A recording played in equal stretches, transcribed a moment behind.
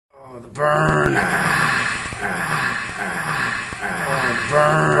Burn.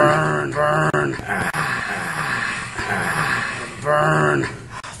 Burn. Burn. Burn.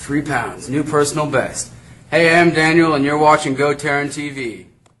 3 pounds. New personal best. Hey, I'm Daniel, and you're watching GoTarryn TV.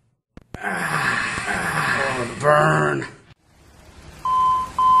 Burn.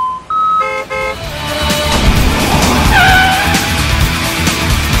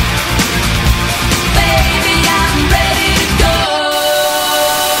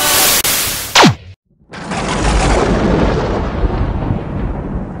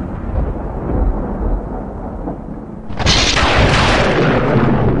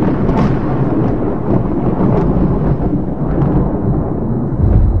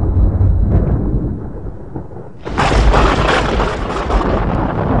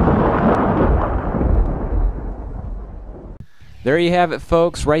 There you have it,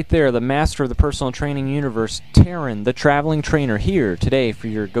 folks, right there, the master of the personal training universe, Taryn, the traveling trainer, here today for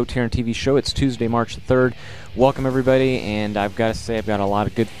your GoTarryn TV show. It's Tuesday, March the 3rd. Welcome, everybody, and I've got to say I've got a lot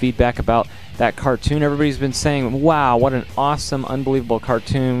of good feedback about that cartoon. Everybody's been saying, wow, what an awesome, unbelievable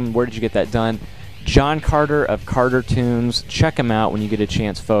cartoon. Where did you get that done? John Carter of Carter Tunes. Check him out when you get a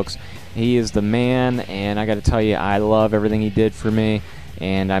chance, folks. He is the man, and I got to tell you, I love everything he did for me.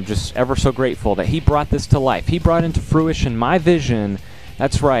 And I'm just ever so grateful that he brought this to life. He brought into fruition my vision.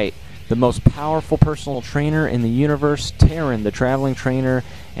 That's right, the most powerful personal trainer in the universe, Taryn, the traveling trainer.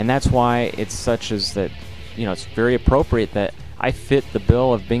 And that's why it's such as that, you know, it's very appropriate that I fit the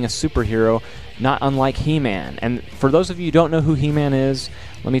bill of being a superhero, not unlike He-Man. And for those of you who don't know who He-Man is,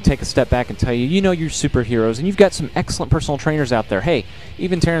 let me take a step back and tell you, you know you're superheroes, and you've got some excellent personal trainers out there. Hey,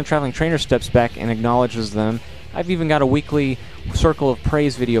 even Taryn, the traveling trainer, steps back and acknowledges them. I've even got a weekly Circle of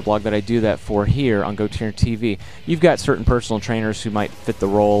Praise video blog that I do that for here on GoTarryn TV. You've got certain personal trainers who might fit the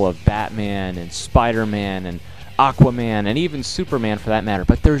role of Batman and Spider-Man and Aquaman and even Superman for that matter.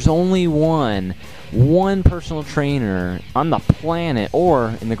 But there's only one personal trainer on the planet,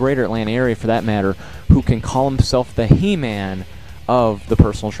 or in the greater Atlanta area for that matter, who can call himself the He-Man of the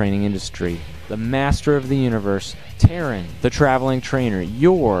personal training industry. The master of the universe, Taryn, the traveling trainer,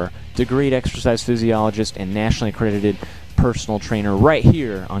 your degreed exercise physiologist and nationally accredited personal trainer, right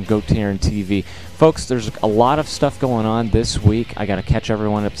here on GoTarryn TV. Folks, there's a lot of stuff going on this week. I got to catch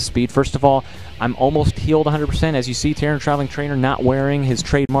everyone up to speed. First of all, I'm almost healed 100%. As you see, Taryn, traveling trainer, not wearing his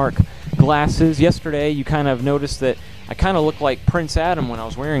trademark glasses. Yesterday, you kind of noticed that I kind of looked like Prince Adam when I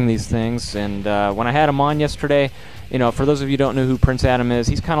was wearing these things, and when I had them on yesterday, you know, for those of you who don't know who Prince Adam is,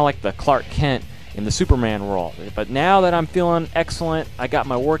 he's kind of like the Clark Kent in the Superman role. But now that I'm feeling excellent, I got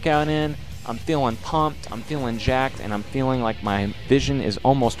my workout in, I'm feeling pumped, I'm feeling jacked, and I'm feeling like my vision is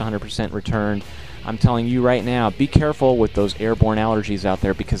almost 100% returned. I'm telling you right now, be careful with those airborne allergies out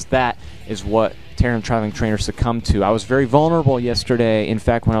there, because that is what Taryn traveling trainer succumbed to. I was very vulnerable yesterday. In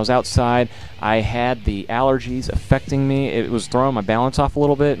fact, when I was outside, I had the allergies affecting me. It was throwing my balance off a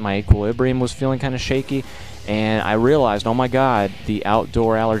little bit. My equilibrium was feeling kind of shaky. And I realized, oh my God, the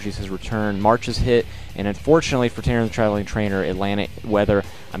outdoor allergies has returned. March has hit, and unfortunately for Taryn the traveling trainer, Atlantic weather,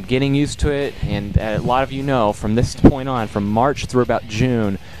 I'm getting used to it. And a lot of you know, from this point on, from March through about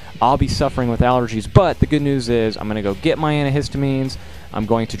June, I'll be suffering with allergies. But the good news is I'm going to go get my antihistamines. I'm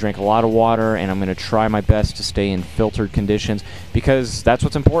going to drink a lot of water, and I'm going to try my best to stay in filtered conditions, because that's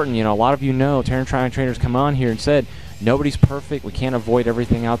what's important. You know, a lot of you know, Taryn traveling trainers come on here and said, nobody's perfect. We can't avoid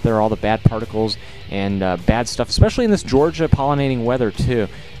everything out there, all the bad particles and bad stuff, especially in this Georgia pollinating weather too.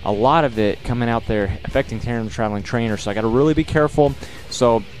 A lot of it coming out there affecting Taryn the traveling trainer, so I got to really be careful.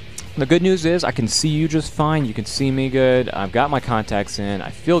 So the good news is I can see you just fine. You can see me good. I've got my contacts in. I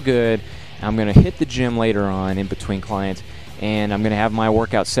feel good. I'm going to hit the gym later on in between clients, and I'm going to have my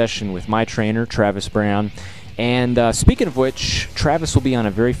workout session with my trainer, Travis Brown. And speaking of which, Travis will be on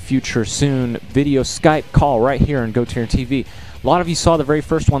a very future soon video Skype call right here on GoTarryn TV. A lot of you saw the very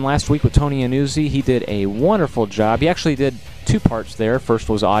first one last week with Tony Annuzzi. He did a wonderful job. He actually did 2 parts there. First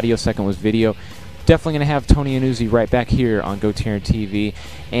was audio, second was video. Definitely going to have Tony Annuzzi right back here on GoTarryn TV.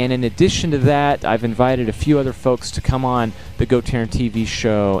 And in addition to that, I've invited a few other folks to come on the GoTarryn TV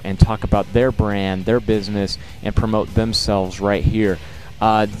show and talk about their brand, their business, and promote themselves right here.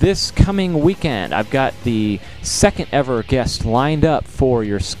 This coming weekend, I've got the second ever guest lined up for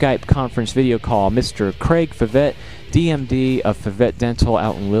your Skype conference video call, Mr. Craig Favette, DMD of Favette Dental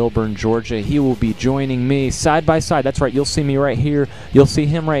out in Lilburn, Georgia. He will be joining me side by side. That's right, you'll see me right here. You'll see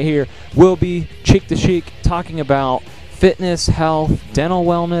him right here. We'll be cheek to cheek talking about fitness, health, dental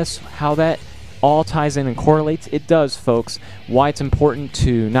wellness, how that all ties in and correlates. It does, folks. Why it's important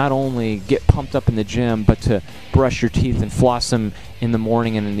to not only get pumped up in the gym, but to brush your teeth and floss them in the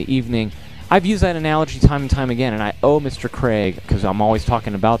morning and in the evening. I've used that analogy time and time again, and I owe Mr. Craig, because I'm always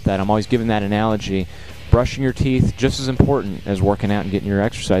talking about that, I'm always giving that analogy. Brushing your teeth just as important as working out and getting your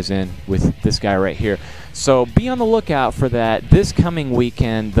exercise in with this guy right here. So be on the lookout for that this coming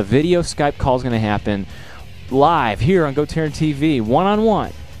weekend. The video Skype call is going to happen live here on GoTarryn TV,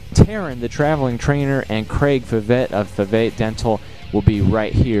 one-on-one. Taryn, the traveling trainer, and Craig Favette of Favette Dental will be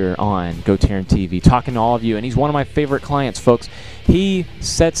right here on GoTarryn TV, talking to all of you. And he's one of my favorite clients, folks. He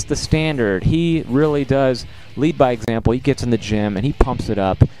sets the standard. He really does lead by example. He gets in the gym and he pumps it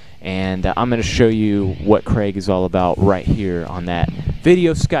up. And I'm going to show you what Craig is all about right here on that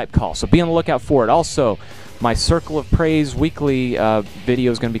video Skype call. So be on the lookout for it. Also, my Circle of Praise weekly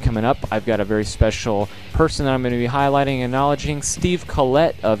video is going to be coming up. I've got a very special person that I'm going to be highlighting and acknowledging, Steve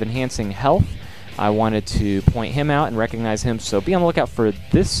Collette of Enhancing Health. I wanted to point him out and recognize him. So be on the lookout for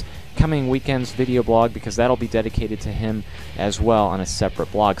this coming weekend's video blog, because that'll be dedicated to him as well on a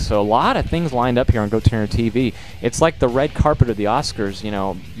separate blog. So a lot of things lined up here on GoTarryn TV. It's like the red carpet of the Oscars. You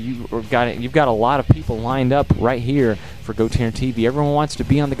know, you've got a lot of people lined up right here for GoTarryn TV. Everyone wants to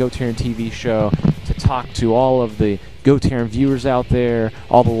be on the GoTarryn TV show to talk to all of the GoTarryn viewers out there,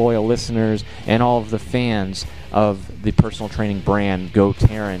 all the loyal listeners, and all of the fans of the personal training brand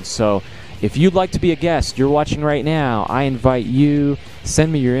GoTarryn. So if you'd like to be a guest, you're watching right now, I invite you.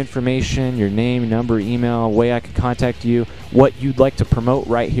 Send me your information, your name, number, email, a way I can contact you, what you'd like to promote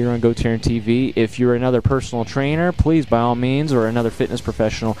right here on GoTarryn TV. If you're another personal trainer, please, by all means, or another fitness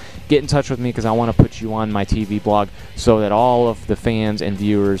professional, get in touch with me, because I want to put you on my TV blog so that all of the fans and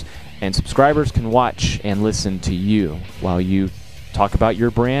viewers and subscribers can watch and listen to you while you talk about your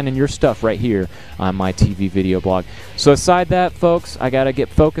brand and your stuff right here on my TV video blog. So aside that, folks, I got to get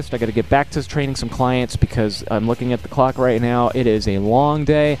focused. I got to get back to training some clients, because I'm looking at the clock right now. It is a long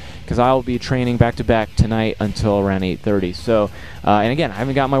day, because I will be training back-to-back tonight until around 8:30. So, and again, I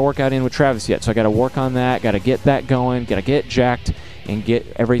haven't got my workout in with Travis yet, so I got to work on that, got to get that going, got to get jacked and get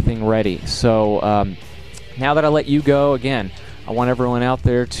everything ready. So now that I let you go, again, I want everyone out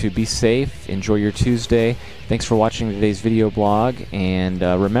there to be safe, enjoy your Tuesday. Thanks for watching today's video blog, and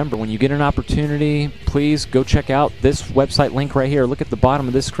remember, when you get an opportunity, please go check out this website link right here. Look at the bottom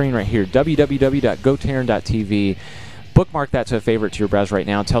of this screen right here, www.gotarryn.tv. Bookmark that to a favorite to your browser right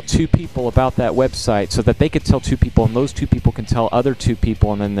now, and tell 2 people about that website so that they could tell 2 people, and those 2 people can tell other 2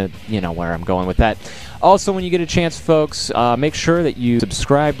 people, and then you know where I'm going with that. Also, when you get a chance, folks, make sure that you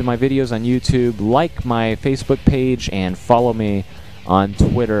subscribe to my videos on YouTube, like my Facebook page, and follow me on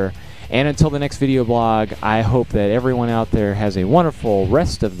Twitter. And until the next video blog, I hope that everyone out there has a wonderful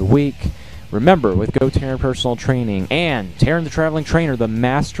rest of the week. Remember, with GoTarryn Personal Training and Taryn the Traveling Trainer, the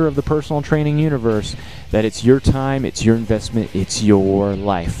master of the personal training universe, that it's your time, it's your investment, it's your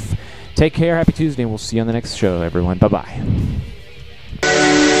life. Take care, happy Tuesday, and we'll see you on the next show, everyone. Bye-bye.